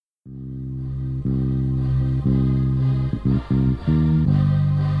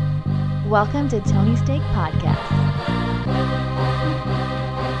Welcome to Tony Steak Podcast.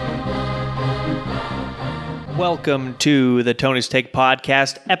 Welcome to the Tony's Take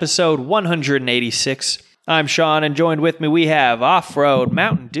Podcast, episode 186. I'm Sean, and joined with me we have Off-Road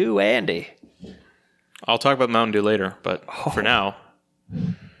Mountain Dew Andy. I'll talk about Mountain Dew later, but for now,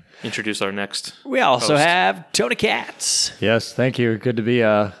 introduce our next We also host. have Tony Katz. Yes, thank you. Good to be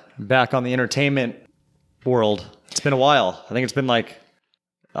back on the entertainment world. It's been a while. I think it's been like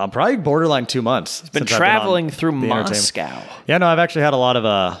probably borderline 2 months. Been traveling through Moscow. Yeah, no, I've actually had a lot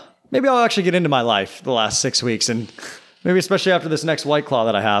of, maybe I'll actually get into my life the last 6 weeks, and maybe especially after this next White Claw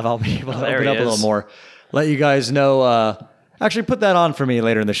that I have, I'll be able to open up a little more. Let you guys know, actually put that on for me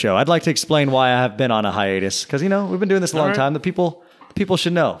later in the show. I'd like to explain why I have been on a hiatus, because, you know, we've been doing this a long time. The people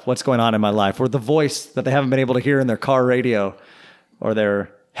should know what's going on in my life, or the voice that they haven't been able to hear in their car radio or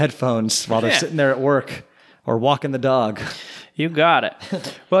their headphones while they're sitting there at work or walking the dog. You got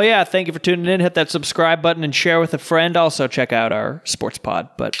it. Well, yeah, thank you for tuning in. Hit that subscribe button and share with a friend. Also, check out our sports pod.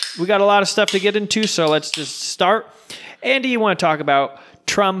 But we got a lot of stuff to get into, so let's just start. Andy, you want to talk about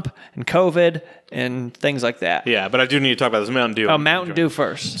Trump and COVID and things like that? Yeah, but I do need to talk about this Mountain Dew. Oh, Mountain Dew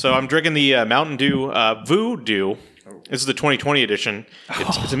first. So I'm drinking the Mountain Dew Voodoo. This is the 2020 edition.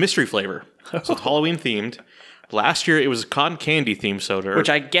 It's a mystery flavor. So it's Halloween themed. Last year it was a cotton candy themed soda. Which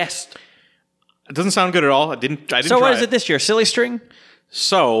I guessed. It doesn't sound good at all. I didn't So try what is it this year? Silly String?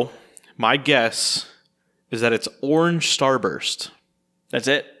 So my guess is that it's orange Starburst. That's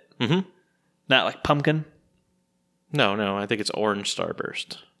it? Mm-hmm. Not like pumpkin? No, I think it's orange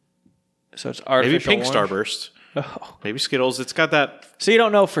Starburst. So it's artificial Maybe pink orange? Starburst. Oh. Maybe Skittles. It's got that. So you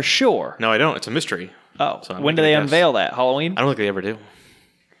don't know for sure? No, I don't. It's a mystery. Oh. So I'm When do gonna they guess. unveil that? Halloween? I don't think they ever do.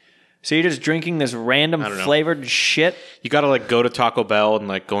 So you're just drinking this random don't know. flavored shit? You got to like go to Taco Bell and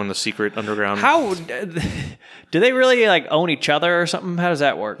like go in the secret underground. How do they really like own each other or something? How does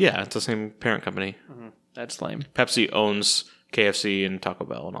that work? Yeah, it's the same parent company. That's lame. Pepsi owns KFC and Taco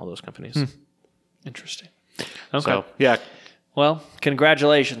Bell and all those companies. Interesting. Okay. So yeah. Well,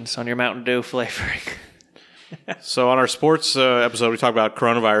 congratulations on your Mountain Dew flavoring. So on our sports episode, we talked about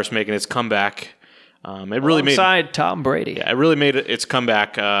coronavirus making its comeback. It really made Alongside Tom Brady. it really made its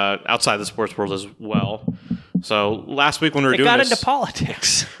comeback outside the sports world as well. So last week when we were It doing got this, into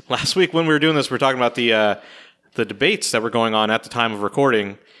politics. last week when we were doing this, we were talking about the debates that were going on at the time of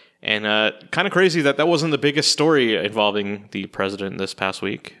recording, and kind of crazy that wasn't the biggest story involving the president this past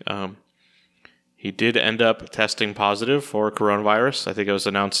week. He did end up testing positive for coronavirus. I think it was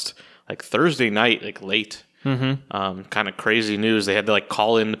announced like Thursday night, like late. Mm-hmm. Kind of crazy news. They had to like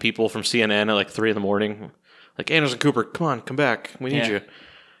call in the people from CNN at like 3 a.m. Like, Anderson Cooper, come back. We need you.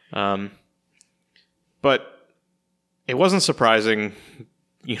 But it wasn't surprising,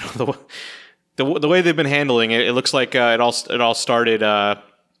 you know, the way they've been handling it. It looks like it all started at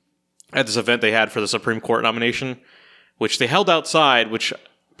this event they had for the Supreme Court nomination, which they held outside. Which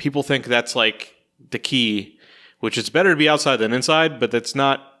people think that's like the key. Which it's better to be outside than inside, but that's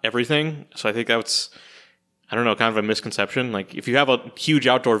not everything. So I think that's, I don't know, kind of a misconception. Like if you have a huge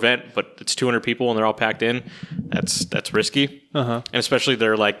outdoor event, but it's 200 people and they're all packed in, that's risky. And especially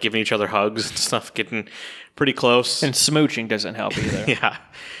they're like giving each other hugs and stuff, getting pretty close. And smooching doesn't help either. Yeah.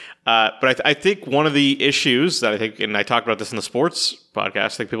 But I think one of the issues that I think, and I talked about this in the sports podcast, I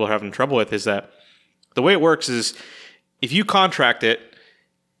think people are having trouble with, is that the way it works is if you contract it,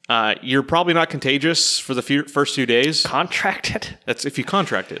 you're probably not contagious for the first few days. Contracted? That's if you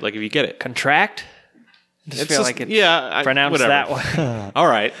contract it, like if you get it. Contract? I just feel like it's whatever. pronounced that way. All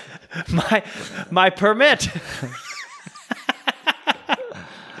right. My permit.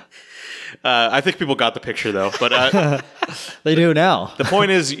 I think people got the picture though. But They do now. the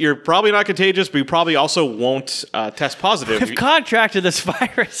point is, you're probably not contagious, but you probably also won't test positive. I've contracted this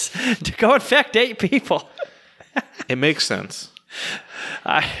virus to go infect 8 people. It makes sense.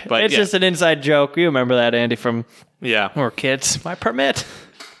 But It's just an inside joke. You remember that, Andy, from Yeah. when we were kids. My permit.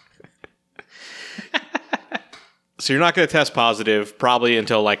 So you're not going to test positive probably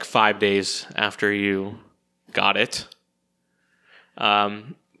until like 5 days after you got it.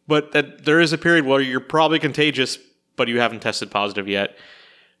 But there is a period where you're probably contagious, but you haven't tested positive yet.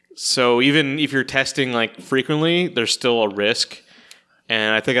 So even if you're testing like frequently, there's still a risk.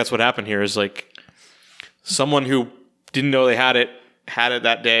 And I think that's what happened here is like someone who didn't know they had it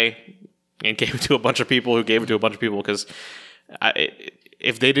that day and gave it to a bunch of people who gave it to a bunch of people because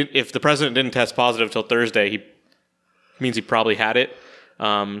if the president didn't test positive till Thursday, means he probably had it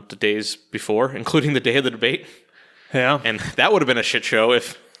the days before, including the day of the debate. Yeah. And that would have been a shit show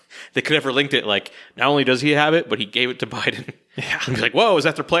if they could ever linked it. Like, not only does he have it, but he gave it to Biden. Yeah. And be like, whoa, is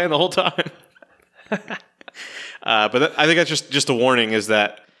that their plan the whole time? I think that's just a warning is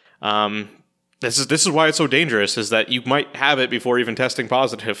that This is why it's so dangerous, is that you might have it before even testing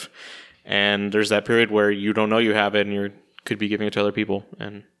positive. And there's that period where you don't know you have it and you could be giving it to other people.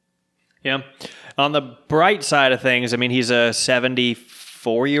 And Yeah. On the bright side of things, I mean, he's a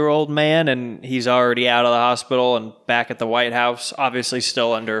 74-year-old man, and he's already out of the hospital and back at the White House, obviously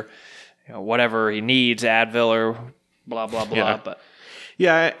still under whatever he needs, Advil or blah, blah, blah. Yeah. But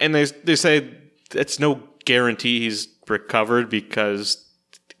yeah, and they say it's no guarantee he's recovered because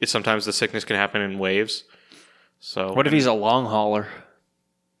sometimes the sickness can happen in waves. So what if he's a long hauler?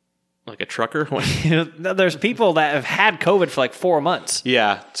 Like a trucker? There's people that have had COVID for like 4 months.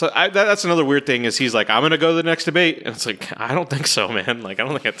 Yeah. So that's another weird thing is he's like, I'm going to go to the next debate. And it's like, I don't think so, man. Like, I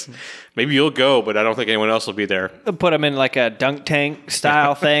don't think it's... Maybe you'll go, but I don't think anyone else will be there. They'll put him in like a dunk tank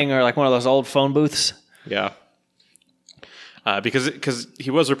style thing or like one of those old phone booths. Yeah. Because he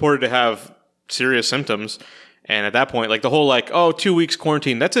was reported to have serious symptoms. And at that point, like the whole 2 weeks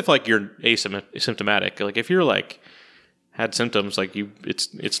quarantine, that's if like you're asymptomatic. Like if you're like... had symptoms, like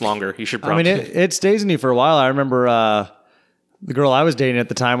it's longer. You should probably... I mean, it stays in you for a while. I remember the girl I was dating at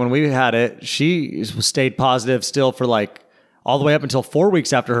the time when we had it, she stayed positive still for like all the way up until 4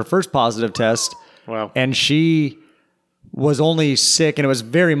 weeks after her first positive test. Wow. And she was only sick, and it was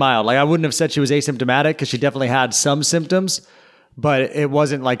very mild. Like I wouldn't have said she was asymptomatic because she definitely had some symptoms, but it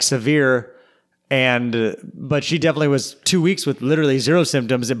wasn't like severe. But she definitely was 2 weeks with literally zero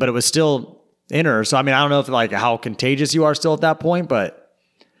symptoms, but it was still in her. So, I mean, I don't know if like how contagious you are still at that point, but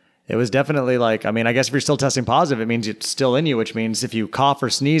it was definitely like, I mean, I guess if you're still testing positive, it means it's still in you, which means if you cough or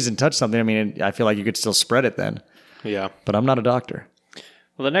sneeze and touch something, I mean, I feel like you could still spread it then. Yeah. But I'm not a doctor.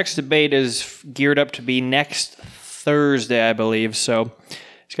 Well, the next debate is geared up to be next Thursday, I believe. So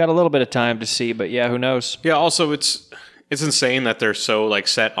he's got a little bit of time to see, but yeah, who knows? Yeah. Also, it's insane that they're so like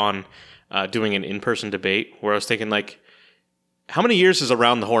set on doing an in-person debate. Where I was thinking like, how many years has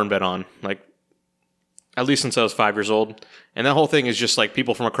Around the Horn been on? Like, at least since I was 5 years old. And that whole thing is just like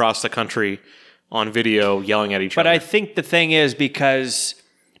people from across the country on video yelling at each other. But I think the thing is because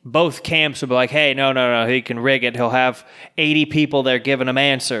both camps will be like, hey, no, he can rig it. He'll have 80 people there giving him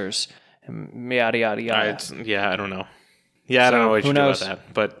answers. And yada, yada, yada. I don't know. Yeah, I don't know what you do about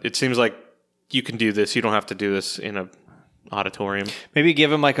that. But it seems like you can do this. You don't have to do this in a auditorium. Maybe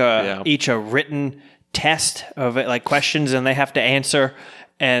give them like each a written test of it, like questions, and they have to answer.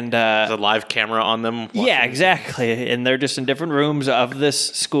 And there's a live camera on them. Yeah, exactly. And they're just in different rooms of this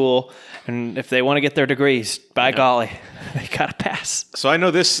school. And if they want to get their degrees, by golly, they got to pass. So I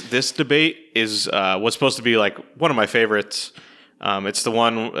know this debate is was supposed to be like one of my favorites. It's the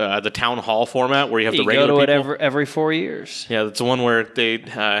one, the town hall format where you have the regular people. You go to it every 4 years. Yeah, it's the one where they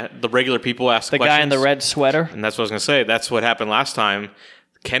the regular people ask the questions. guy in the red sweater. And that's what I was going to say. That's what happened last time.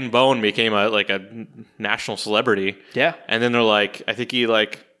 Ken Bone became a national celebrity. Yeah. And then they're like, I think he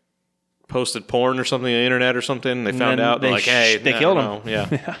like posted porn or something on the internet or something. They found out. They're like, hey. They killed him.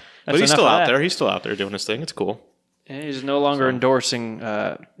 Yeah. But he's still out there. He's still out there doing his thing. It's cool. And he's no longer endorsing,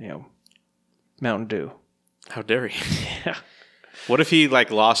 Mountain Dew. How dare he? Yeah. What if he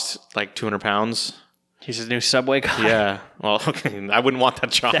like lost like 200 pounds? He's his new Subway guy. Yeah. Well, okay. I wouldn't want that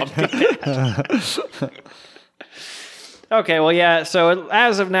job. Okay, well, yeah, so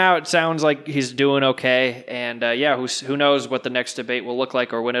as of now, it sounds like he's doing okay. And, who knows what the next debate will look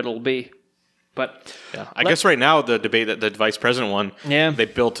like or when it'll be. But yeah, I guess right now, the debate that the vice president won, they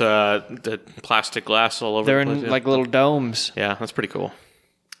built the plastic glass all over They're the place. in, like, little domes. Yeah, that's pretty cool.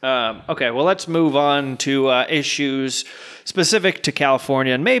 Okay, well, let's move on to issues specific to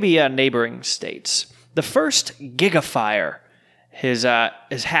California and maybe neighboring states. The first gigafire has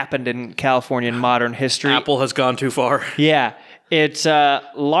happened in Californian modern history. Apple has gone too far. Yeah. It's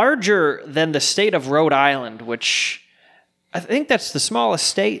larger than the state of Rhode Island, which I think that's the smallest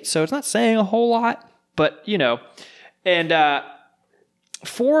state, so it's not saying a whole lot. But, and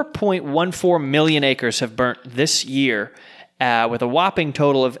 4.14 million acres have burnt this year, with a whopping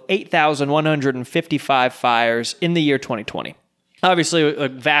total of 8,155 fires in the year 2020. Obviously, a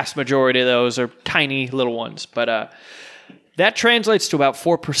vast majority of those are tiny little ones, but that translates to about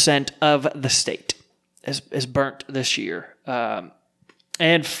 4% of the state is burnt this year.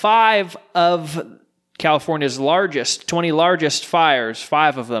 And 5 of California's 20 largest fires,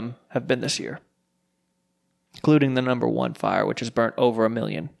 5 of them have been this year, including the number 1 fire, which has burnt over 1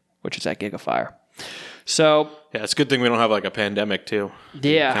 million, which is that gigafire. So yeah, it's a good thing we don't have like a pandemic too.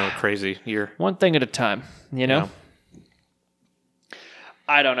 Yeah. Kind of a crazy year. One thing at a time, Yeah.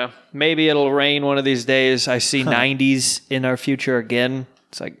 I don't know. Maybe it'll rain one of these days. I see 90s in our future again.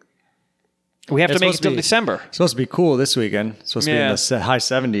 It's like we have to make it till December. It's supposed to be cool this weekend. It's supposed to be in the high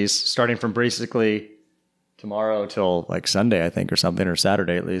 70s, starting from basically tomorrow till like Sunday, I think, or something, or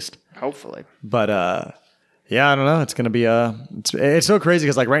Saturday at least. Hopefully. But yeah, I don't know. It's gonna be it's so crazy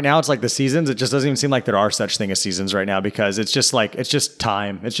because like right now it's like the seasons. It just doesn't even seem like there are such thing as seasons right now because it's just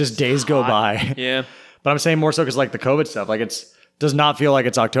time. It's just days go by. Yeah. But I'm saying more so because like the COVID stuff, like does not feel like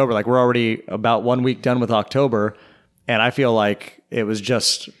it's October. Like we're already about 1 week done with October, and I feel like it was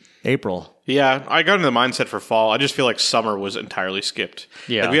just April. Yeah, I got into the mindset for fall. I just feel like summer was entirely skipped.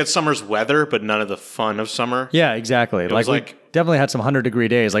 Yeah. Like we had summer's weather, but none of the fun of summer. Yeah, exactly. was We like- definitely had some 100-degree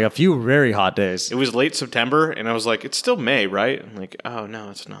days, like a few very hot days. It was late September, and I was like, it's still May, right? I'm like, oh, no,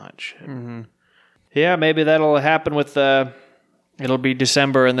 it's not. Shit. Yeah, maybe that'll happen with it'll be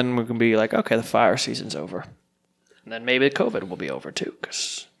December, and then we can be like, okay, the fire season's over. And then maybe COVID will be over too,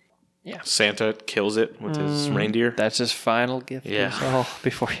 because Santa kills it with his reindeer. that's his final gift. Yeah. to us all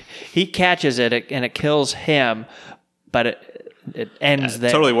before he catches it and it kills him, but it ends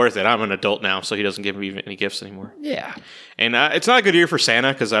there. Totally worth it. I'm an adult now, so he doesn't give me any gifts anymore. Yeah. And it's not a good year for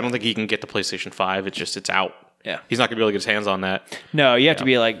Santa because I don't think he can get the PlayStation 5. It's out. Yeah. He's not going to be able to get his hands on that. No, you have to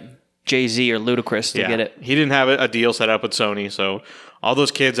be like Jay-Z or Ludacris to get it. He didn't have a deal set up with Sony, so all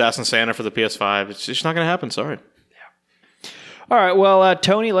those kids asking Santa for the PS5, it's just not going to happen. Sorry. All right, well,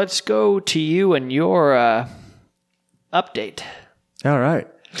 Tony, let's go to you and your update. All right.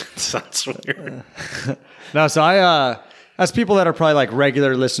 Sounds weird. No, so I, as people that are probably like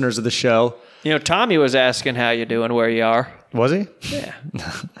regular listeners of the show, You know, Tommy was asking how you doing, where you are. was he? Yeah.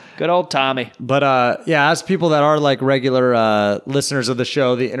 Good old Tommy. But yeah, as people that are like regular listeners of the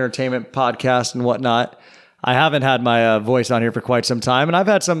show, the entertainment podcast and whatnot, I haven't had my voice on here for quite some time, and I've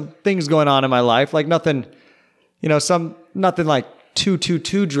had some things going on in my life, like nothing, nothing like too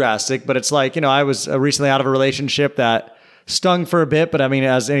drastic, but it's like, I was recently out of a relationship that stung for a bit, but I mean,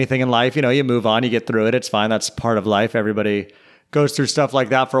 as anything in life, you move on, you get through it. It's fine. That's part of life. Everybody goes through stuff like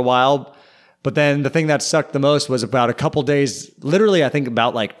that for a while. But then the thing that sucked the most was about a couple days, literally, I think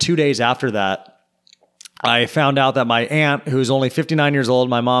about like 2 days after that, I found out that my aunt, who's only 59 years old,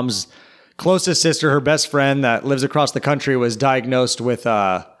 my mom's closest sister, her best friend that lives across the country, was diagnosed with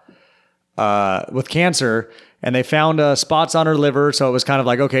cancer, and they found spots on her liver. So it was kind of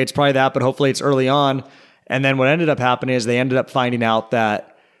like, okay, it's probably that, but hopefully it's early on. And then what ended up happening is they ended up finding out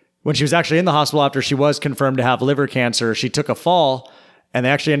that when she was actually in the hospital after she was confirmed to have liver cancer, she took a fall, and they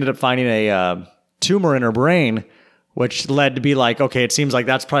actually ended up finding a tumor in her brain, which led to be like, okay, it seems like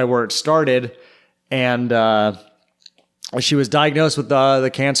that's probably where it started. And she was diagnosed with the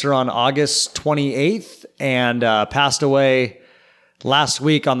cancer on August 28th and passed away last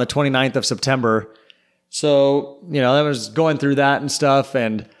week on the 29th of September. So, I was going through that and stuff.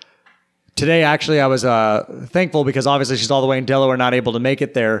 And today, actually, I was thankful because obviously she's all the way in Delaware, not able to make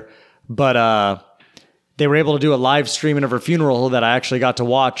it there. But they were able to do a live streaming of her funeral that I actually got to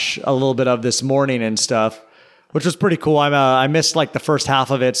watch a little bit of this morning and stuff, which was pretty cool. I missed like the first half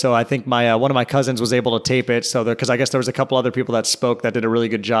of it, so I think my one of my cousins was able to tape it. So because I guess there was a couple other people that spoke that did a really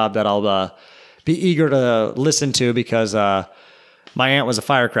good job that I'll be eager to listen to because my aunt was a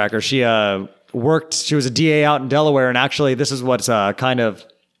firecracker. She worked. She was a DA out in Delaware, and actually, this is what's kind of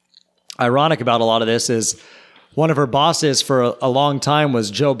ironic about a lot of this is one of her bosses for a long time was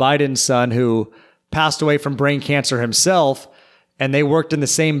Joe Biden's son, who passed away from brain cancer himself, and they worked in the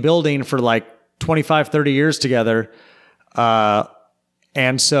same building for like 25, 30 years together.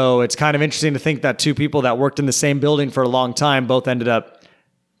 And so it's kind of interesting to think that two people that worked in the same building for a long time both ended up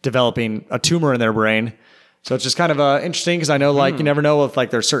developing a tumor in their brain. So it's just kind of interesting because I know like you never know if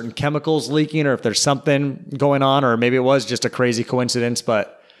like there's certain chemicals leaking or if there's something going on, or maybe it was just a crazy coincidence.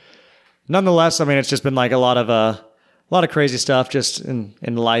 But nonetheless, I mean, it's just been like a lot of crazy stuff just in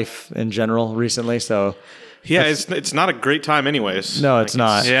life in general recently. So Yeah, it's not a great time anyways. no, it's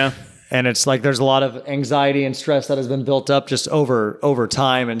not. Yeah. And it's like there's a lot of anxiety and stress that has been built up just over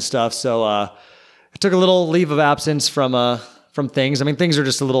time and stuff. So I took a little leave of absence from things. I mean, things are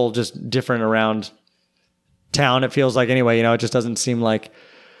just a little just different around town, it feels like anyway. It just doesn't seem like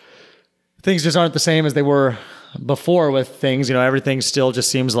things just aren't the same as they were before with things. Everything still just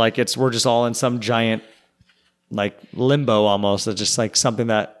seems like we're just all in some giant like limbo almost. It's just like something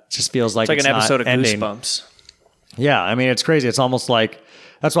that just feels like It's like an episode of ending. Goosebumps. Yeah, I mean, it's crazy. It's almost like,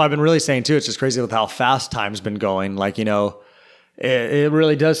 that's why I've been really saying too, it's just crazy with how fast time's been going. Like, it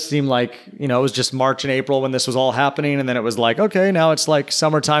really does seem like, it was just March and April when this was all happening. And then it was like, okay, now it's like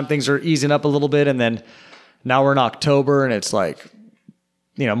summertime, things are easing up a little bit. And then now we're in October and it's like,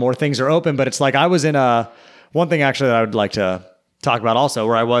 more things are open. But it's like, I was in one thing actually that I would like to talk about also,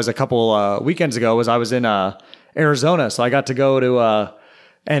 where I was a couple weekends ago, was I was in Arizona. So I got to go to,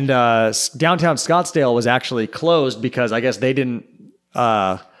 and downtown Scottsdale was actually closed because I guess they didn't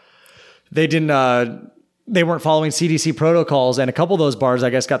they weren't following CDC protocols, and a couple of those bars, I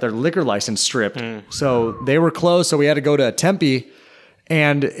guess, got their liquor license stripped. So they were closed, so we had to go to Tempe,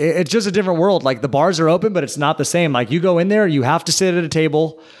 and it's just a different world. Like, the bars are open, but it's not the same. Like, you go in there, you have to sit at a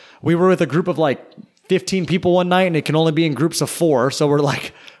table. We were with a group of like 15 people one night, and it can only be in groups of 4. So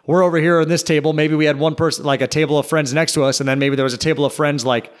we're over here on this table. Maybe we had one person, like a table of friends next to us, and then maybe there was a table of friends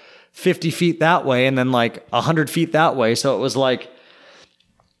like 50 feet that way, and then like 100 feet that way. So it was like,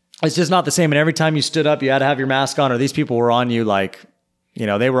 it's just not the same. And every time you stood up, you had to have your mask on, or these people were on you like,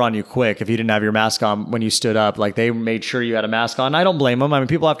 they were on you quick if you didn't have your mask on when you stood up. Like, they made sure you had a mask on. I don't blame them. I mean,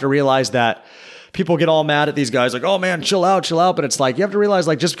 people have to realize that people get all mad at these guys like, oh man, chill out. But it's like, you have to realize,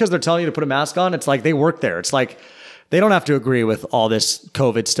 like, just because they're telling you to put a mask on, it's like they work there. It's like, they don't have to agree with all this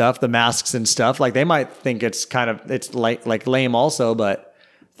COVID stuff, the masks and stuff. Like, they might think it's like lame also, but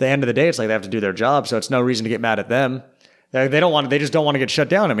at the end of the day, it's like they have to do their job. So it's no reason to get mad at them. They just don't want to get shut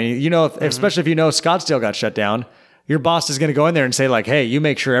down. I mean, especially if Scottsdale got shut down, your boss is going to go in there and say like, hey, you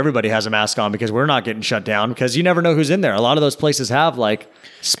make sure everybody has a mask on because we're not getting shut down, because you never know who's in there. A lot of those places have like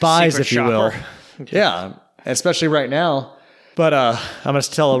spies, Secret if you will. Yeah, especially right now. But I'm going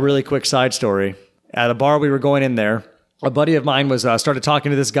to tell a really quick side story. At a bar we were going in there, a buddy of mine was started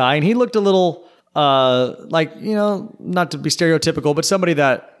talking to this guy, and he looked a little not to be stereotypical, but somebody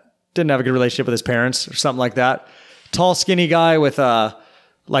that didn't have a good relationship with his parents or something like that. Tall, skinny guy with kind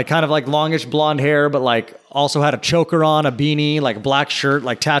of like longish blonde hair, but like also had a choker on, a beanie, like a black shirt,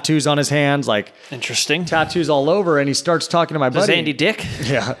 like tattoos on his hands, like interesting tattoos all over. And he starts talking to my buddy. Andy Dick?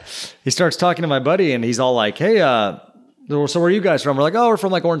 Yeah. He starts talking to my buddy, and he's all like, hey, so where are you guys from? We're like, oh, we're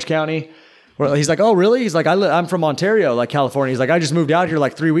from like Orange County. He's like, oh, really? He's like, I'm from Ontario, like California. He's like, I just moved out here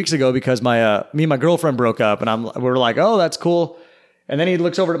like 3 weeks ago because me and my girlfriend broke up. And we're like, oh, that's cool. And then he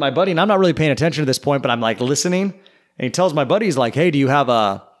looks over to my buddy, and I'm not really paying attention to this point, but I'm like listening. And he tells my buddy, he's like, hey, do you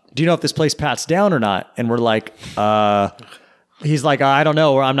know if this place pats down or not? And we're like, he's like, I don't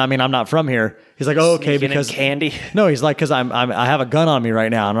know. I'm not from here. He's like, oh, okay. Because candy. No, he's like, cause I have a gun on me right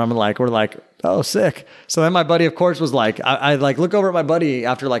now. And we're like, oh, sick. So then my buddy, of course, was like, I like look over at my buddy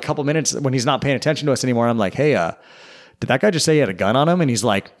after like a couple minutes when he's not paying attention to us anymore. I'm like, hey, did that guy just say he had a gun on him? And he's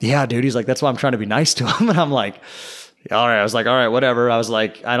like, yeah, dude. He's like, that's why I'm trying to be nice to him. And I'm like, all right. I was like, all right, whatever. I was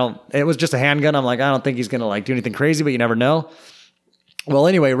like, it was just a handgun. I'm like, I don't think he's going to like do anything crazy, but you never know. Well,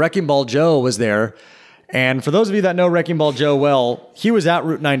 anyway, Wrecking Ball Joe was there. And for those of you that know Wrecking Ball Joe well, he was at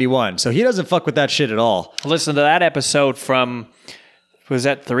Route 91. So he doesn't fuck with that shit at all. Listen to that episode from, was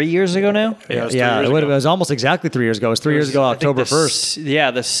that 3 years ago now? Yeah, it was almost exactly 3 years ago. It was 3 years ago, October 1st. Yeah,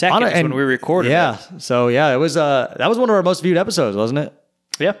 the second is when we recorded it. Yeah, so yeah, it was that was one of our most viewed episodes, wasn't it?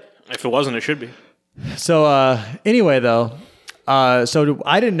 Yeah. If it wasn't, it should be. So anyway, though, so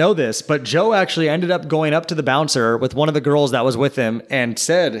I didn't know this, but Joe actually ended up going up to the bouncer with one of the girls that was with him and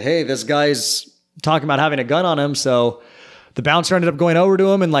said, hey, this guy's talking about having a gun on him. So the bouncer ended up going over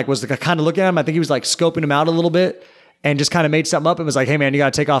to him and like was kind of looking at him. I think he was like scoping him out a little bit and just kind of made something up and was like, hey man, you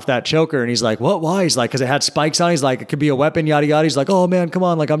got to take off that choker. And he's like, what, why? He's like, cause it had spikes on it. He's like, it could be a weapon, yada, yada. He's like, oh man, come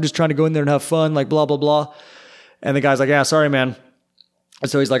on. Like, I'm just trying to go in there and have fun, like blah, blah, blah. And the guy's like, yeah, sorry, man. And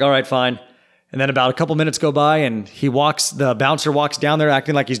so he's like, all right, fine. And then about a couple minutes go by and the bouncer walks down there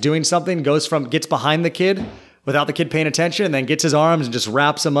acting like he's doing something, gets behind the kid without the kid paying attention, and then gets his arms and just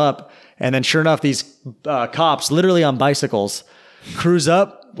wraps him up. And then sure enough, these cops, literally on bicycles, cruise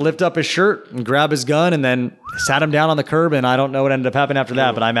up, lift up his shirt and grab his gun and then sat him down on the curb. And I don't know what ended up happening after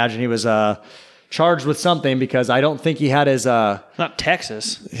that, but I imagine he was charged with something because I don't think he had his... Not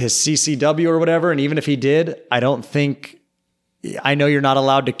Texas. His CCW or whatever. And even if he did, I know you're not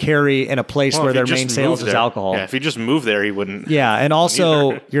allowed to carry in a place where their main sales is alcohol. Yeah, if he just moved there, he wouldn't. Yeah, and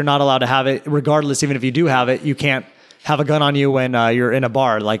also you're not allowed to have it, regardless, even if you do have it, you can't have a gun on you when you're in a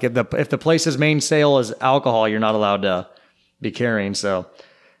bar. Like if the place's main sale is alcohol, you're not allowed to be carrying. So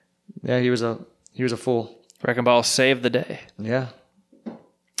yeah, he was a fool. Wrecking Ball saved the day. Yeah.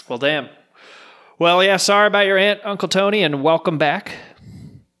 Well, damn. Well, yeah, sorry about your aunt, Uncle Tony, and welcome back.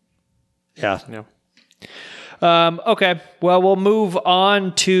 Yeah. Okay, well, we'll move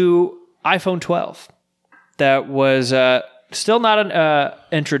on to iPhone 12. That was still not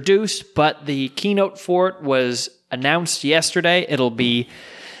introduced, but the keynote for it was announced yesterday. It'll be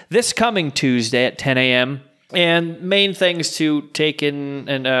this coming Tuesday at 10 a.m. And main things to take in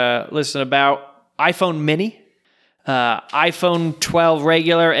and listen about: iPhone Mini, iPhone 12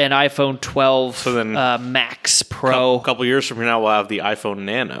 regular, and iPhone 12 Max Pro. A couple years from now, we'll have the iPhone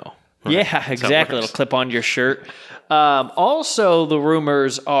Nano. Right. Yeah, exactly. It'll clip on your shirt. Also, the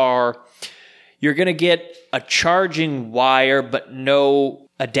rumors are you're going to get a charging wire, but no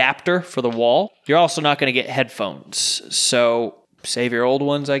adapter for the wall. You're also not going to get headphones. So save your old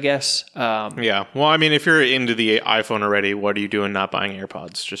ones, I guess. Yeah. Well, I mean, if you're into the iPhone already, what are you doing not buying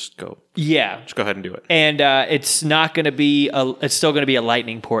AirPods? Just go ahead and do it. And it's not going to be it's still going to be a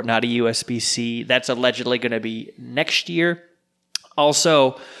Lightning port, not a USB-C. That's allegedly going to be next year.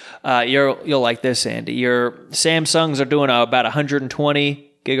 Also, you'll like this, Andy. Your Samsungs are doing about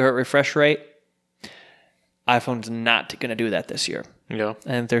 120 gigahertz refresh rate. iPhone's not going to do that this year. Yeah.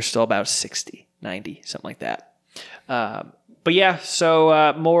 And they're still about 60, 90, something like that. But yeah,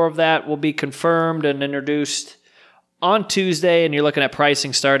 so more of that will be confirmed and introduced on Tuesday, and you're looking at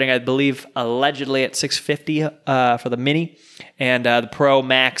pricing starting, I believe, allegedly at $650 for the Mini, and the Pro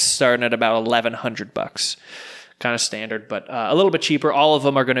Max starting at about $1,100. Kind of standard, but a little bit cheaper. All of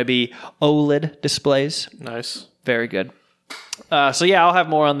them are going to be OLED displays. Nice. Very good. So yeah, I'll have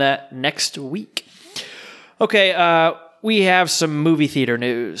more on that next week. Okay, we have some movie theater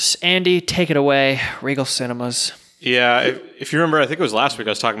news. Andy, take it away. Regal Cinemas. Yeah, if you remember, I think it was last week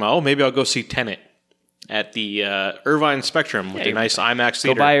I was talking about, maybe I'll go see Tenet at the Irvine Spectrum with a nice IMAX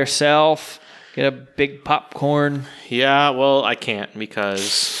theater. Go by yourself, get a big popcorn. Yeah, well, I can't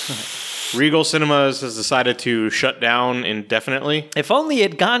because Regal Cinemas has decided to shut down indefinitely. If only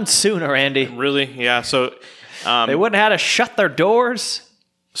it had gone sooner, Andy. Really? Yeah, so... they wouldn't have had to shut their doors.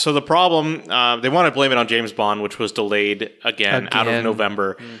 So the problem, they want to blame it on James Bond, which was delayed again. Out of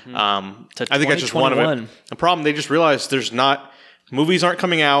November. Mm-hmm. I think that's just one of it. The problem, they just realized movies aren't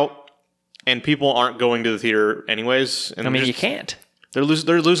coming out, and people aren't going to the theater anyways. And you can't. They're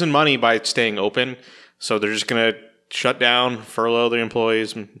losing money by staying open, so they're just going to shut down, furlough their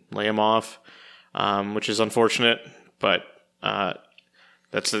employees, and lay them off, which is unfortunate, but...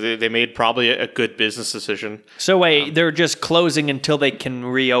 they made probably a good business decision. So wait, they're just closing until they can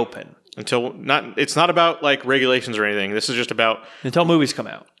reopen. It's not about like regulations or anything. This is just about until movies come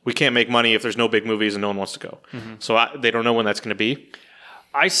out. We can't make money if there's no big movies and no one wants to go. Mm-hmm. So they don't know when that's going to be.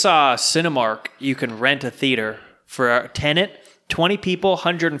 I saw Cinemark. You can rent a theater for a Tenet, 20 people,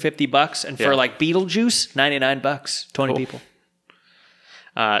 $150, and for like Beetlejuice, $99, 20 people.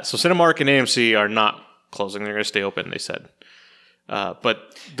 So Cinemark and AMC are not closing. They're going to stay open. They said.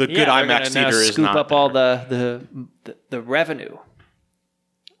 But the good IMAX theater is not. Scoop up all the revenue.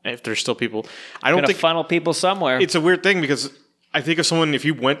 If there's still people, I don't think funnel people somewhere. It's a weird thing because I think if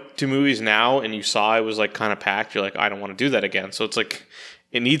you went to movies now and you saw it was like kind of packed, you're like, I don't want to do that again. So it's like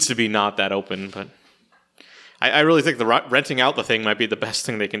it needs to be not that open. But I really think the renting out the thing might be the best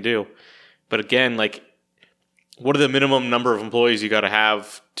thing they can do. But again, like, what are the minimum number of employees you got to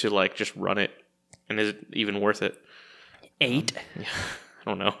have to like just run it, and is it even worth it? 8. I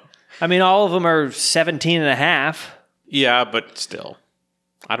don't know. I mean, all of them are 17 and a half. Yeah, but still.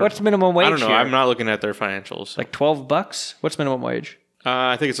 What's minimum wage? I don't know. Here? I'm not looking at their financials. Like $12? What's minimum wage?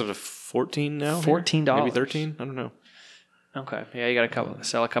 I think it's up to 14 now. $14. Maybe 13. I don't know. Okay. Yeah, you got to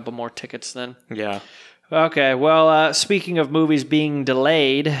sell a couple more tickets then. Yeah. Okay. Well, speaking of movies being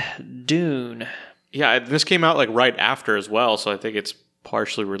delayed, Dune. Yeah, this came out like right after as well, so I think it's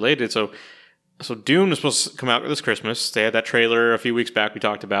partially related. So Dune was supposed to come out this Christmas. They had that trailer a few weeks back we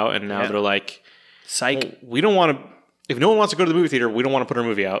talked about, and now they're like, psych. Well, we don't want to... If no one wants to go to the movie theater, we don't want to put our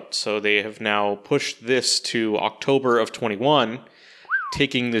movie out. So they have now pushed this to October of 21,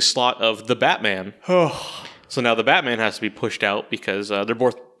 taking the slot of The Batman. So now The Batman has to be pushed out because they're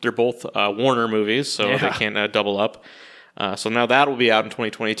both Warner movies, so they can't double up. So now that will be out in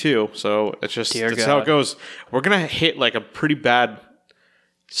 2022. So that's how it goes. We're going to hit like a pretty bad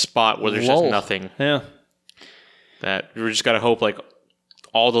spot where there's just nothing. Yeah. That we just got to hope like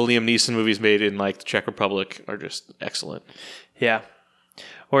all the Liam Neeson movies made in like the Czech Republic are just excellent. Yeah.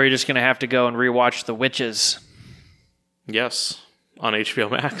 Or you're just going to have to go and rewatch The Witches. Yes. On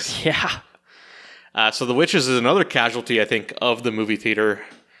HBO Max. Yeah. So The Witches is another casualty, I think, of the movie theater.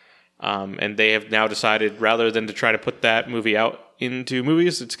 And they have now decided rather than to try to put that movie out into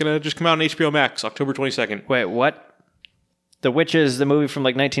movies, it's going to just come out on HBO Max October 22nd. Wait, what? The Witches, the movie from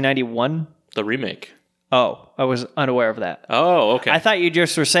like 1991? The remake. Oh, I was unaware of that. Oh, okay. I thought you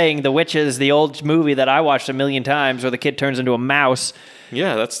just were saying The Witches, the old movie that I watched a million times where the kid turns into a mouse.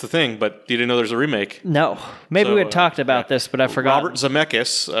 Yeah, that's the thing, but you didn't know there's a remake. No. Maybe we had talked about this, but I forgot. Robert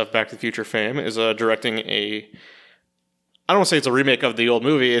Zemeckis of Back to the Future fame is directing I don't want to say it's a remake of the old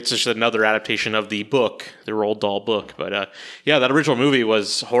movie, it's just another adaptation of the book, the Roald Dahl book. But that original movie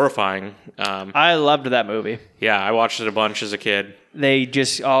was horrifying. I loved that movie. Yeah, I watched it a bunch as a kid. They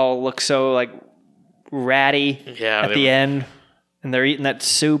just all look so like ratty at the end, and they're eating that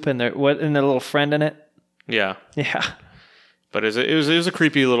soup, and their little friend in it. Yeah. But it was a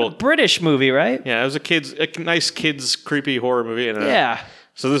creepy little British movie, right? Yeah, it was a nice kids creepy horror movie. And,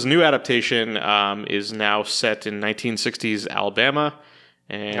 So this new adaptation is now set in 1960s Alabama.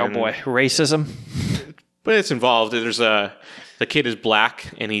 And, Oh boy, racism. But it's involved. The kid is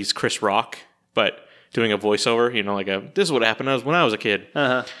black and he's Chris Rock, but doing a voiceover, this is what happened when I was a kid.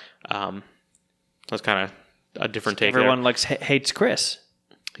 Uh-huh. That's kind of a different take. Everyone hates Chris.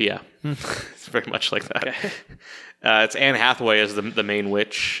 Yeah, it's very much like that. Okay. It's Anne Hathaway as the main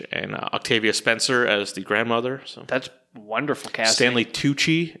witch and Octavia Spencer as the grandmother. So that's wonderful casting. Stanley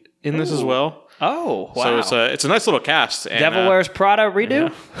Tucci in this as well. Oh, wow! So it's a nice little cast. And, Devil Wears Prada redo.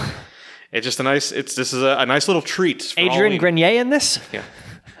 Yeah. It's just this is a nice little treat. For Adrian Halloween. Grenier in this. Yeah.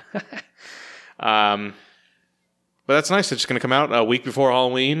 But that's nice. It's just going to come out a week before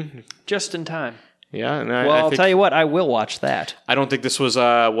Halloween. Just in time. Yeah. And I'll tell you what, I will watch that. I don't think this was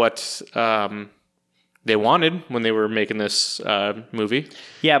what they wanted when they were making this movie.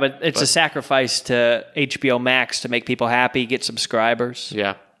 Yeah, but it's a sacrifice to HBO Max to make people happy, get subscribers.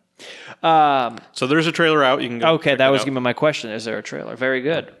 Yeah. So there's a trailer out. You can go. Okay, that was going to be my question. Is there a trailer? Very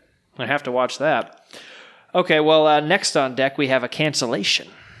good. I have to watch that. Okay, well, next on deck we have a cancellation.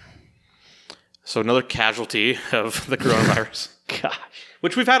 So another casualty of the coronavirus. Gosh.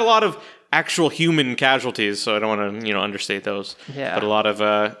 Which we've had a lot of actual human casualties, so I don't want to, understate those. Yeah. But a lot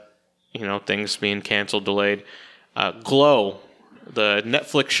of, things being canceled, delayed. Glow, the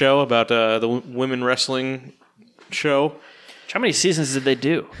Netflix show about the women wrestling show. How many seasons did they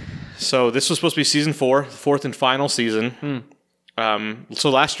do? So this was supposed to be season 4, the fourth and final season.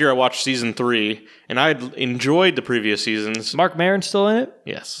 So last year I watched season 3, and I had enjoyed the previous seasons. Mark Maron still in it?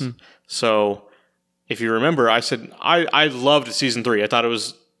 Yes. So if you remember, I said I loved season 3. I thought it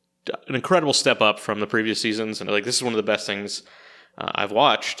was an incredible step up from the previous seasons, and this is one of the best things I've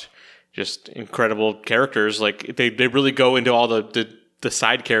watched. Just incredible characters. Like they really go into all the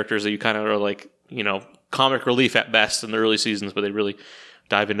side characters that you kind of are comic relief at best in the early seasons, but they really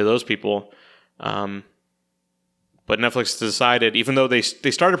dive into those people. But Netflix decided, even though they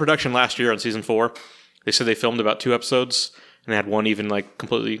started production last year on season 4, they said they filmed about 2 episodes and had one even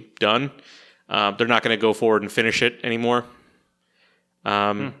completely done. They're not going to go forward and finish it anymore.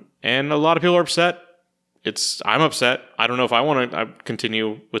 And a lot of people are upset. I'm upset. I don't know if I want to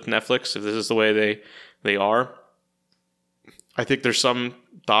continue with Netflix if this is the way they are. I think there's some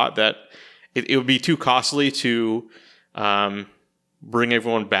thought that it would be too costly to bring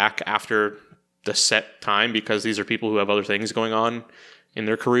everyone back after the set time, because these are people who have other things going on in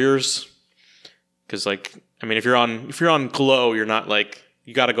their careers. Because if you're on Glow, you're not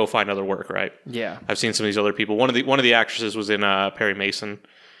you got to go find other work, right? Yeah. I've seen some of these other people. One of the actresses was in Perry Mason.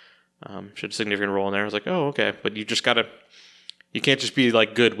 She had a significant role in there. I was like, oh, okay. But you can't just be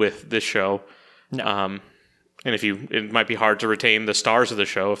good with this show. No. And it might be hard to retain the stars of the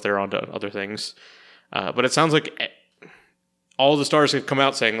show if they're onto other things. But it sounds like all the stars have come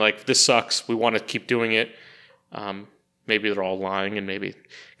out saying this sucks. We want to keep doing it. Maybe they're all lying, and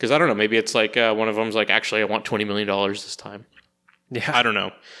because I don't know. Maybe it's one of them's actually I want $20 million this time. Yeah. I don't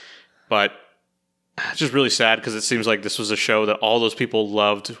know, but it's just really sad because it seems like this was a show that all those people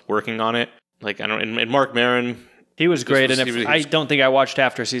loved working on it. And Mark Maron, he was great. I don't think I watched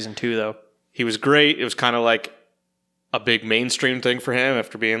after season 2 though. He was great. It was kind of a big mainstream thing for him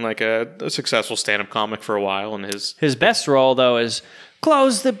after being a successful stand-up comic for a while. And his best role though is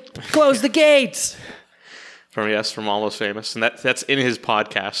close the gates. From Almost Famous, and that's in his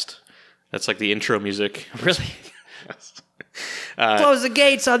podcast. That's the intro music. Really? Yes. Close the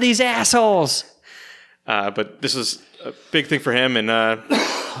gates on these assholes. But this is a big thing for him, and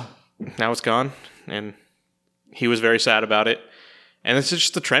now it's gone. And he was very sad about it. And it's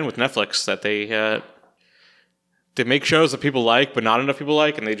just the trend with Netflix that they make shows that people like, but not enough people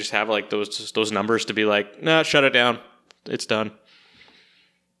like, and they just have those numbers to be nah, shut it down. It's done.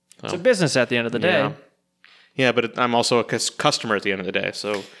 So, it's a business at the end of the day. Yeah, but I'm also a customer at the end of the day,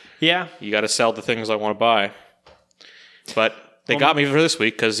 so yeah, you got to sell the things I want to buy. But they got me for this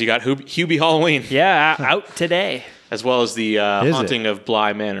week because you got Hubie Halloween. Yeah, out today. As well as the Haunting of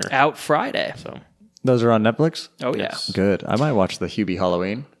Bly Manor. Out Friday. So those are on Netflix? Oh, yes. Yeah. Good. I might watch the Hubie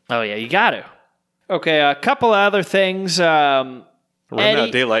Halloween. Oh, yeah, you got to. Okay, a couple of other things. We're running out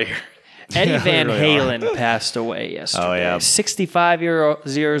of daylight here. Eddie Van Halen passed away yesterday. Oh, yeah. 65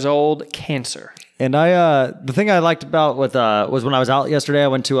 years old, cancer. And the thing I liked about was when I was out yesterday, I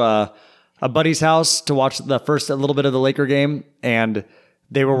went to a buddy's house to watch a little bit of the Laker game, and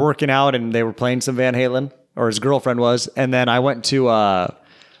they were working out and they were playing some Van Halen, or his girlfriend was. And then I went to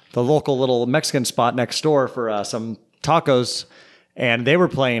the local little Mexican spot next door for some tacos, and they were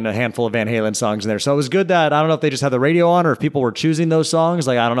playing a handful of Van Halen songs in there. So it was good that, I don't know if they just had the radio on or if people were choosing those songs.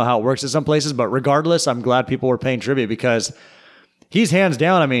 I don't know how it works in some places, but regardless, I'm glad people were paying tribute because he's hands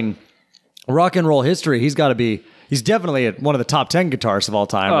down. I mean, rock and roll history. He's definitely one of the top 10 guitarists of all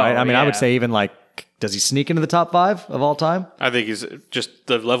time, right? I mean, I would say even like, does he sneak into the top 5 of all time? I think he's just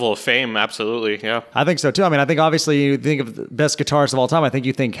the level of fame. Absolutely. Yeah. I think so too. I mean, I think obviously you think of the best guitarists of all time. I think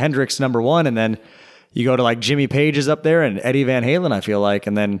you think Hendrix number 1, and then you go to like Jimmy Page is up there and Eddie Van Halen, I feel like.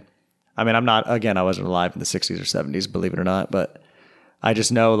 And then, I mean, I wasn't alive in the 60s or 70s, believe it or not, but I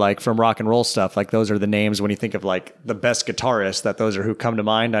just know like from rock and roll stuff, like those are the names when you think of like the best guitarists, that those are who come to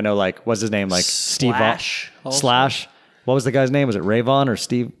mind. I know like, what's his name? Like Slash. Slash. What was the guy's name? Was it Ray Vaughan or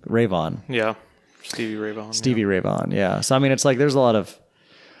Steve Ray Vaughan? Yeah. Stevie Ray Vaughan. Stevie Ray Vaughan, yeah. So, I mean, it's like there's a lot of...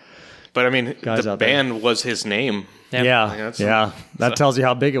 But, I mean, guys the out there. band was his name. Yeah. That tells you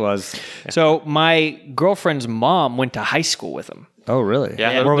how big it was. So my girlfriend's mom went to high school with him. Oh, really?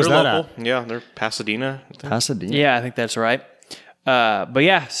 Yeah, Where was they're that local. Yeah, they're Pasadena. at? Pasadena. Yeah, I think that's right. But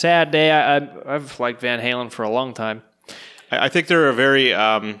yeah, sad day. I've liked Van Halen for a long time. I think they're a very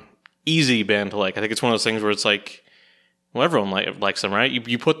easy band to like. I think it's one of those things where it's like, well, everyone likes them, right?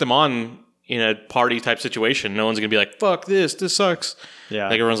 You put them on in a party type situation, no one's gonna be like, "Fuck this sucks." Yeah.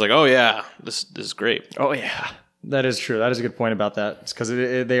 Like everyone's like, "Oh yeah, this is great." Oh yeah. That is true. That is a good point about that. It's because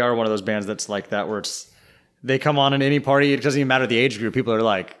they are one of those bands that's like that, where they come on in any party. It doesn't even matter the age group. People are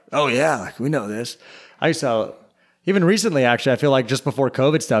like, "Oh yeah, like, we know this." I used to, even recently, actually, I feel like just before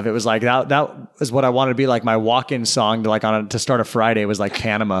COVID stuff, it was like that is what I wanted to be like my walk-in song to start a Friday was like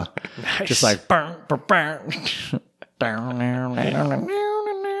Panama, Nice. just like.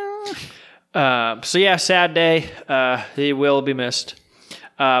 So yeah, sad day. He will be missed.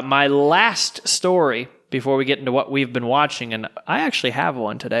 My last story before we get into what we've been watching, and I actually have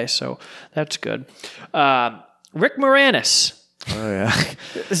one today, so that's good. Rick Moranis Oh yeah,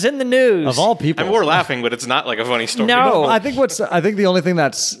 is in the news. of all people. I mean, we're laughing, but it's not like a funny story. No. I think the only thing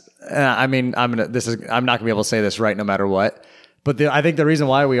that's I mean I'm not gonna be able to say this right no matter what, but I think the reason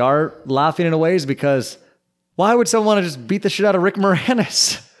why we are laughing in a way is because why would someone want to just beat the shit out of Rick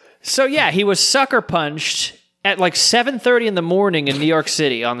Moranis? So yeah, he was sucker punched at like 7:30 in the morning in New York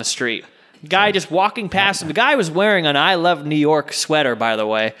City on the street. Guy just walking past him. The guy was wearing an "I Love New York" sweater, by the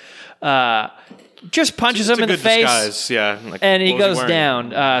way. Just punches It's him a in the good face. disguise, yeah. Like, And he what was goes wearing?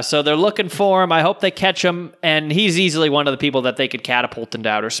 down. So they're looking for him. I hope they catch him. And he's easily one of the people that they could catapult into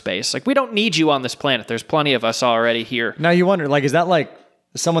outer space. Like, we don't need you on this planet. There's plenty of us already here. Now you wonder, like, is that like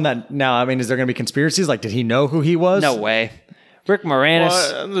someone that now? I mean, is there going to be conspiracies? Like, did he know who he was? No way. Rick Moranis.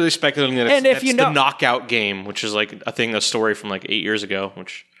 Well, I'm really speculating that And it's, if you the know- knockout game, which is like a story from like 8 years ago,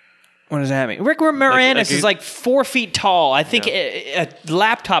 which... What does that mean? Rick Moranis like is like 4 feet tall. I think a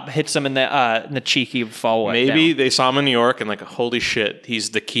laptop hits him in the cheek. He would fall away. Maybe down. they saw him in New York and like, holy shit, he's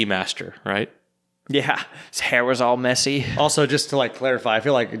the keymaster, right? Yeah. His hair was all messy. Also, just to like clarify, I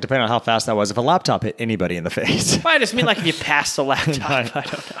feel like depending on how fast that was, if a laptop hit anybody in the face, Well, I just mean like if you pass the laptop. I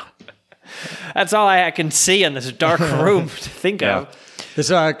don't know. That's all I can see in this dark room to think of. This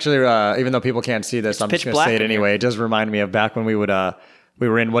is actually, even though people can't see this, I'm pitch just going to black say it in here. anyway. It does remind me of back when we were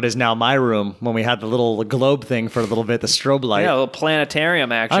in what is now my room when we had the little globe thing for a little bit, the strobe light. Yeah, a little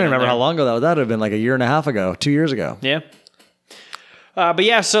planetarium action. I don't in remember there. how long ago that was. That would have been like a year and a half ago, 2 years ago. Yeah. But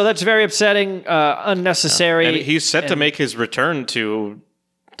yeah, so that's very upsetting, unnecessary. And he's set to make his return to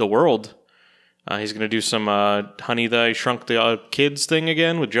the world. He's going to do some Honey, I Shrunk the Kids thing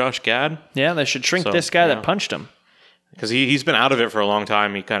again with Josh Gad. Yeah, they should shrink So, this guy yeah. that punched him. Because he's been out of it for a long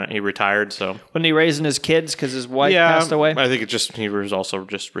time. He retired, so... Wasn't he raising his kids because his wife passed away? I think he was also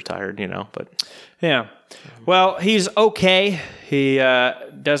just retired, but... Yeah. Well, he's okay. He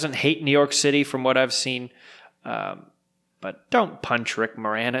doesn't hate New York City from what I've seen. But don't punch Rick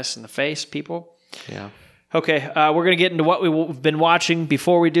Moranis in the face, people. Yeah. Okay, we're going to get into what we've been watching.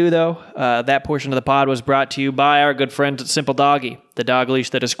 Before we do, though, that portion of the pod was brought to you by our good friends at Simple Doggy, the dog leash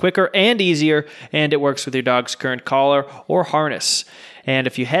that is quicker and easier, and it works with your dog's current collar or harness. And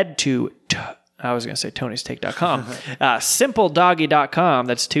if you head to, I was going to say Tony'sTake.com, SimpleDoggy.com,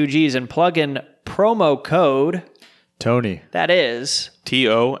 that's 2 G's, and plug in promo code, Tony. that is...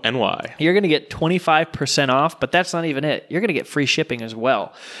 TONY. You're going to get 25% off, but that's not even it. You're going to get free shipping as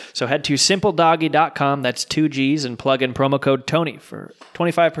well. So head to simpledoggy.com, that's 2 G's, and plug in promo code Tony for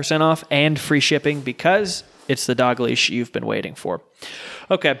 25% off and free shipping because it's the dog leash you've been waiting for.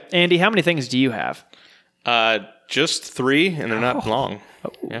 Okay, Andy, how many things do you have? Just 3, and they're not long.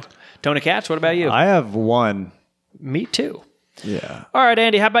 Yeah. Tony Katz, what about you? I have one. Me too. Yeah. All right,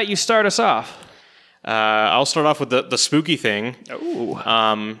 Andy, how about you start us off? I'll start off with the spooky thing. Ooh.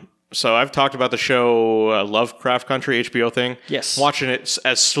 So I've talked about the show Lovecraft Country, HBO thing. Yes. Watching it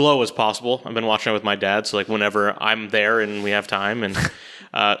as slow as possible. I've been watching it with my dad, so like whenever I'm there and we have time. And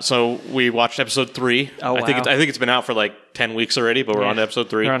So we watched episode 3. Oh, wow. I think it's been out for like 10 weeks already, but we're on to episode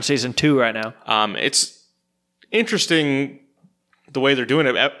 3. We're on season 2 right now. It's interesting the way they're doing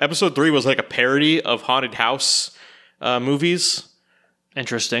it. Episode 3 was like a parody of haunted house movies.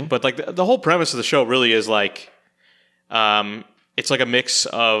 Interesting. But like the whole premise of the show really is like, it's like a mix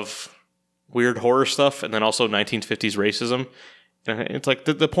of weird horror stuff and then also 1950s racism. And it's like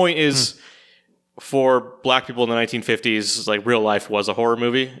the point is for black people in the 1950s, like real life was a horror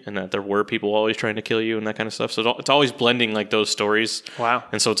movie, and that there were people always trying to kill you and that kind of stuff. So it's always blending like those stories. Wow.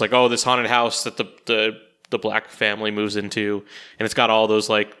 And so it's like, oh, this haunted house that the black family moves into, and it's got all those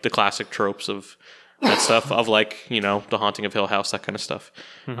like the classic tropes of that stuff of like, you know, The Haunting of Hill House, that kind of stuff.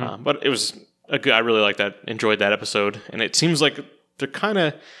 But it was I really liked that, enjoyed that episode, and it seems like they're kind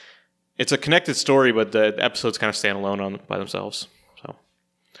of, it's a connected story, but the episodes kind of stand alone by themselves. So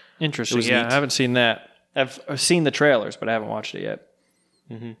Interesting. was Yeah, neat. I haven't seen that. I've seen the trailers, but I haven't watched it yet.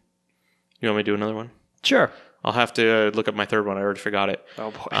 you want me to do another one? Sure. I'll have to look up my third one. I already forgot it.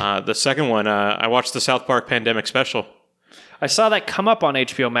 Oh, boy. The second one, I watched the South Park Pandemic Special. I saw that come up on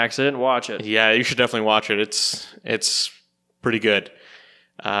HBO Max. I didn't watch it. Yeah, you should definitely watch it. It's pretty good.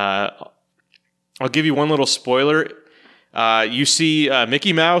 I'll give you one little spoiler. You see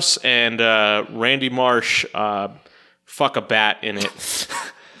Mickey Mouse and Randy Marsh fuck a bat in it.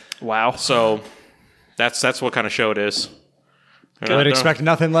 Wow. So that's what kind of show it is. I would expect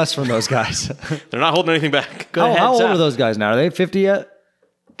nothing less from those guys. They're not holding anything back. How old up. are those guys now? Are they 50 yet?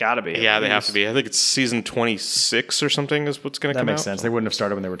 Gotta be. Yeah, they have to be. I think it's season 26 or something is what's going to That come out. makes sense. They wouldn't have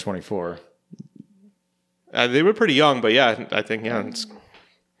started when they were 24. They were pretty young, but yeah, I think, it's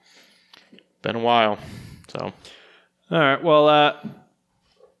been a while. So All right. Well,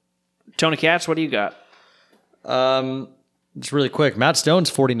 Tony Katz, what do you got? Just really quick. Matt Stone's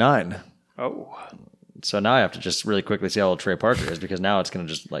 49. Oh. So now I have to just really quickly see how old Trey Parker is, because now it's going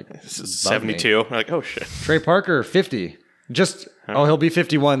to just like this is bug me. 72. I'm like, oh shit. Trey Parker, 50. He'll be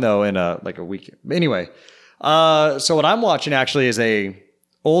 51 though in a week. Anyway, so what I'm watching actually is a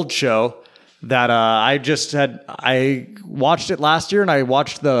old show that I watched it last year, and I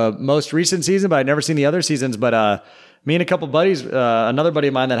watched the most recent season, but I'd never seen the other seasons. But me and a couple buddies, another buddy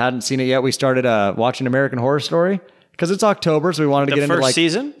of mine that hadn't seen it yet, we started watching American Horror Story because it's October, so we wanted to get into first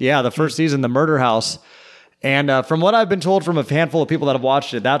season? Yeah, the first season, The Murder House. And from what I've been told from a handful of people that have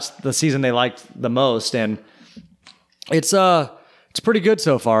watched it, that's the season they liked the most. And it's pretty good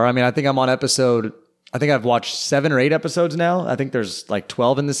so far. I mean, I think I've watched 7 or 8 episodes now. I think there's like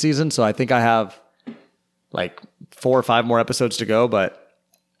 12 in the season. So I think I have like 4 or 5 more episodes to go, but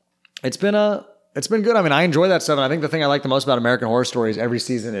it's been good. I mean, I enjoy that stuff. And I think the thing I like the most about American Horror Story is every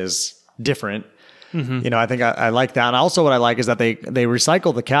season is different. You know, I think I like that. And also what I like is that they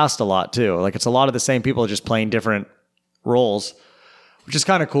recycle the cast a lot too. Like it's a lot of the same people just playing different roles, which is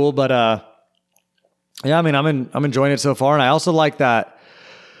kind of cool. But yeah, I mean, I'm enjoying it so far. And I also like that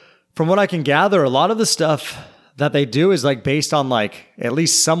from what I can gather, a lot of the stuff that they do is like based on like at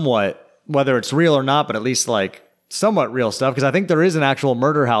least somewhat, whether it's real or not, but at least like somewhat real stuff. Because I think there is an actual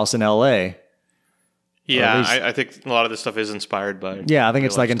murder house in LA. Yeah, least- I think a lot of this stuff is inspired by. Yeah, I think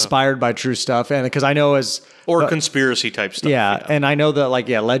it's like stuff. inspired by true stuff. And because I know Or conspiracy type stuff. Yeah, you know. and I know that like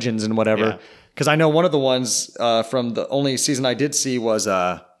legends and whatever. Yeah. Because I know one of the ones from the only season I did see was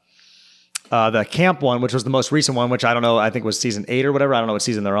the camp one, which was the most recent one, which I don't know. I think was season 8 or whatever. I don't know what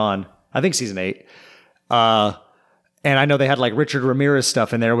season they're on. I think season 8. And I know they had like Richard Ramirez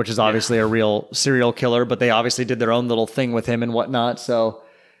stuff in there, which is obviously a real serial killer. But they obviously did their own little thing with him and whatnot. So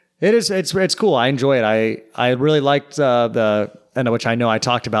it's cool. I enjoy it. I really liked which I know I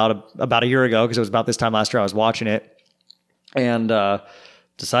talked about a year ago because it was about this time last year I was watching it, and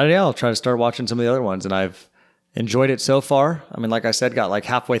decided I'll try to start watching some of the other ones, and I've enjoyed it so far. I mean, like I said, got like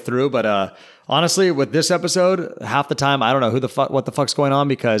halfway through, but honestly, with this episode, half the time I don't know what the fuck's going on,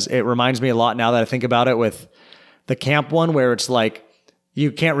 because it reminds me a lot now that I think about it with the camp one, where it's like you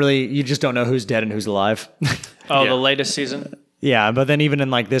just don't know who's dead and who's alive. Oh, Yeah. the latest season? Yeah, but then even in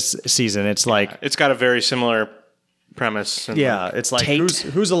like this season, it's like It's got a very similar premise. And yeah, like, it's like Tate.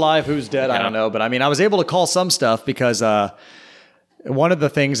 who's alive, who's dead. I don't know, but I mean, I was able to call some stuff because one of the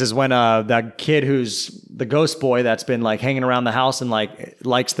things is when that kid who's the ghost boy that's been like hanging around the house and like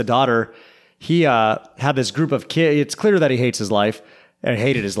likes the daughter, he had this group of kids. It's clear that he hates his life, or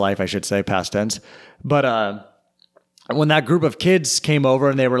hated his life, I should say, past tense. But when that group of kids came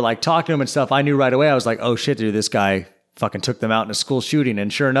over and they were like talking to him and stuff, I knew right away. I was like, oh shit, dude, this guy fucking took them out in a school shooting.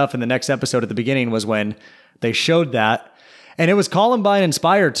 And sure enough, in the next episode at the beginning was when they showed that. And it was Columbine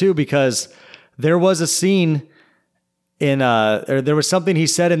inspired too, because there was a scene or there was something he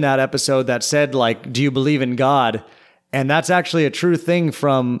said in that episode that said like, do you believe in God? And that's actually a true thing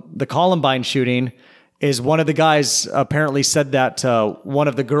from the Columbine shooting. Is one of the guys apparently said that to one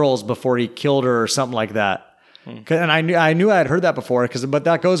of the girls before he killed her or something like that. And I knew I had heard that before, but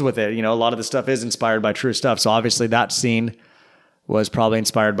that goes with it. You know, a lot of the stuff is inspired by true stuff. So obviously that scene was probably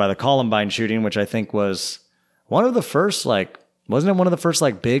inspired by the Columbine shooting, which I think was one of the first, wasn't it one of the first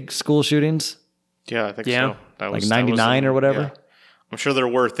big school shootings? Yeah, I think so. That was 99 or whatever. Yeah. I'm sure there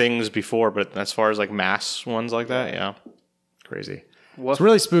were things before, but as far as mass ones like that, yeah. Crazy. It's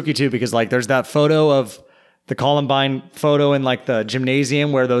really spooky too, because there's that photo of the Columbine photo in the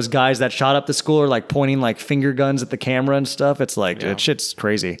gymnasium where those guys that shot up the school are pointing finger guns at the camera and stuff. It's that shit's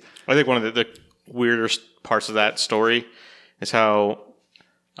crazy. I think one of the weirdest parts of that story is how,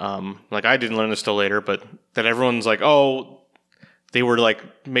 I didn't learn this till later, but that everyone's they were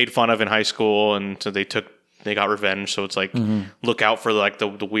made fun of in high school, and so they got revenge. So it's look out for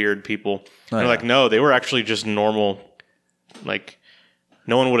the weird people. And they're no, they were actually just normal.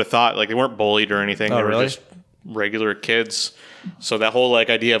 No one would have thought they weren't bullied or anything. They were really? just regular kids. So that whole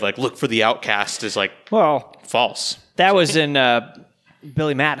idea of look for the outcast is false. That was in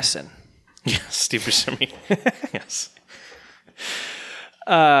Billy Madison. Yes, Steve Buscemi. Yes.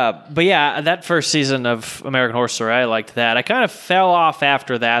 But yeah, that first season of American Horror Story, I liked that. I kind of fell off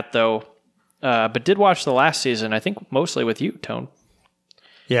after that, though, but did watch the last season, I think mostly with you, Tone.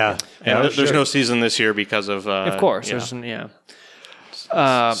 Yeah. And there's no season this year because of... of course. Yeah.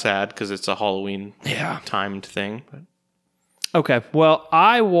 Sad because it's a Halloween timed thing. But. Okay. Well,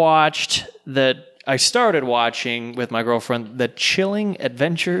 I started watching with my girlfriend The Chilling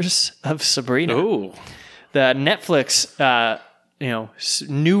Adventures of Sabrina. Ooh. The Netflix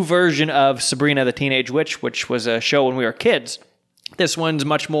new version of Sabrina the Teenage Witch, which was a show when we were kids. This one's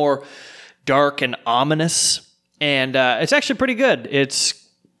much more dark and ominous, and it's actually pretty good. It's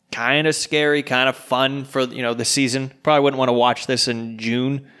kind of scary, kind of fun for the season. Probably wouldn't want to watch this in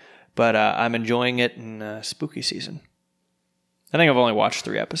June, but I'm enjoying it in spooky season. I think I've only watched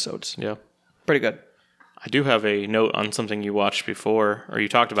 3 episodes. Yeah. Pretty good. I do have a note on something you watched before, or you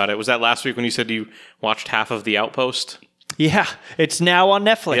talked about it. Was that last week when you said you watched half of The Outpost? Yeah, it's now on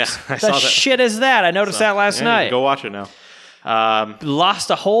Netflix. Yeah, I saw The that. Shit is that? I noticed that last night. Go watch it now. Lost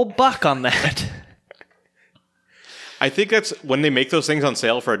a whole $1 on that. I think that's when they make those things on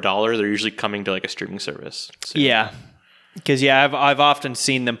sale for $1, they're usually coming to a streaming service. So. Yeah. Because, I've often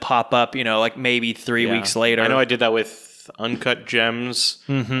seen them pop up, maybe 3 weeks later. I know I did that with Uncut Gems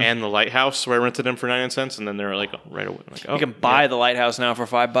and The Lighthouse, where I rented them for 99 cents, and then they're right away. You can buy The Lighthouse now for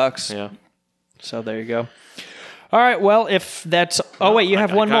 $5. Yeah. So there you go. All right. Well, if that's... Oh, wait, you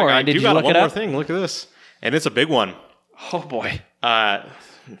have one more. Did you look it up? One more thing. Look at this. And it's a big one. Oh, boy.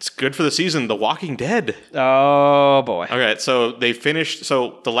 It's good for the season. The Walking Dead. Oh, boy. Okay, so they finished...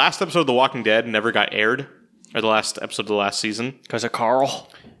 So the last episode of The Walking Dead never got aired, or the last episode of the last season. Because of Carl?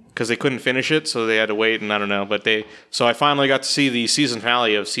 Because they couldn't finish it, so they had to wait, and I don't know. But So I finally got to see the season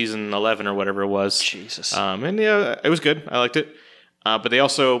finale of season 11 or whatever it was. Jesus. And yeah, it was good. I liked it. But they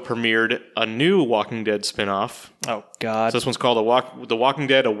also premiered a new Walking Dead spinoff. Oh, God. So this one's called The Walking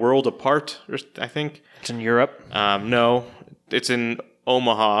Dead: A World Apart, I think. It's in Europe? No, it's in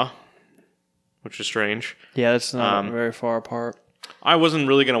Omaha, which is strange. Yeah, that's not very far apart. I wasn't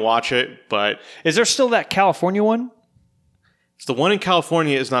really going to watch it, but... Is there still that California one? It's the one in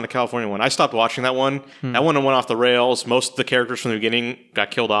California is not a California one. I stopped watching that one. That one went off the rails. Most of the characters from the beginning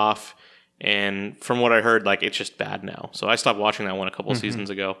got killed off. And from what I heard, it's just bad now. So I stopped watching that one a couple of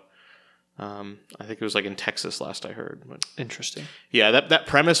seasons ago. I think it was in Texas last I heard. But Interesting. yeah, that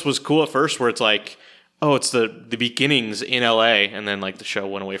premise was cool at first, where it's it's the beginnings in LA, and then the show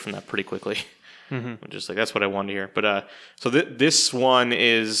went away from that pretty quickly. Just that's what I wanted to hear. But so this one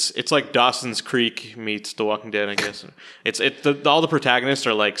it's like Dawson's Creek meets The Walking Dead, I guess. All the protagonists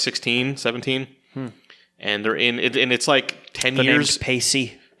are 16, 17, and they're in it, and it's 10 The years. name's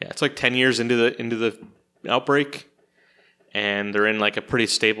Pacey. Yeah, it's 10 years into the outbreak, and they're in a pretty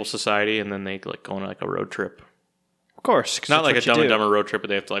stable society, and then they go on a road trip. Of course. Not like a Dumb and Dumber road trip, but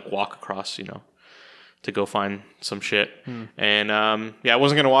they have to walk across, to go find some shit. And I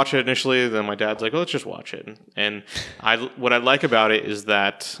wasn't gonna watch it initially. Then my dad's like, "Oh, let's just watch it." And what I like about it is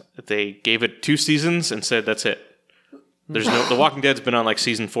that they gave it 2 seasons and said that's it. There's The Walking Dead's been on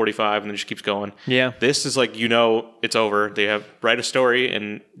season 45 and it just keeps going. Yeah. This is it's over. They write a story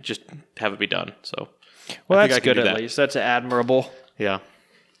and just have it be done. So, Well, that's good at least. That's admirable. Yeah.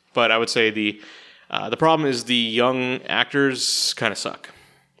 But I would say the problem is the young actors kind of suck.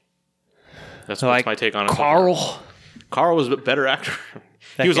 That's my take on it. Carl was a better actor.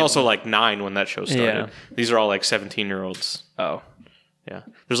 He was also 9 when that show started. Yeah. These are all 17-year-olds. Oh. Yeah.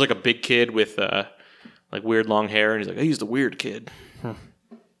 There's a big kid with like weird long hair, and he's like, he's the weird kid.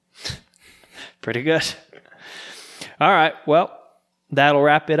 Pretty good. All right. Well, that'll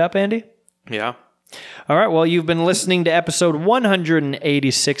wrap it up, Andy. Yeah. All right. Well, you've been listening to episode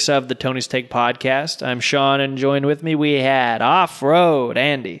 186 of the Tony's Take podcast. I'm Sean, and joined with me we had Off-Road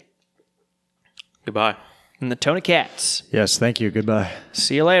Andy. Goodbye. And the Tony Cats. Yes, thank you. Goodbye.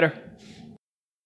 See you later.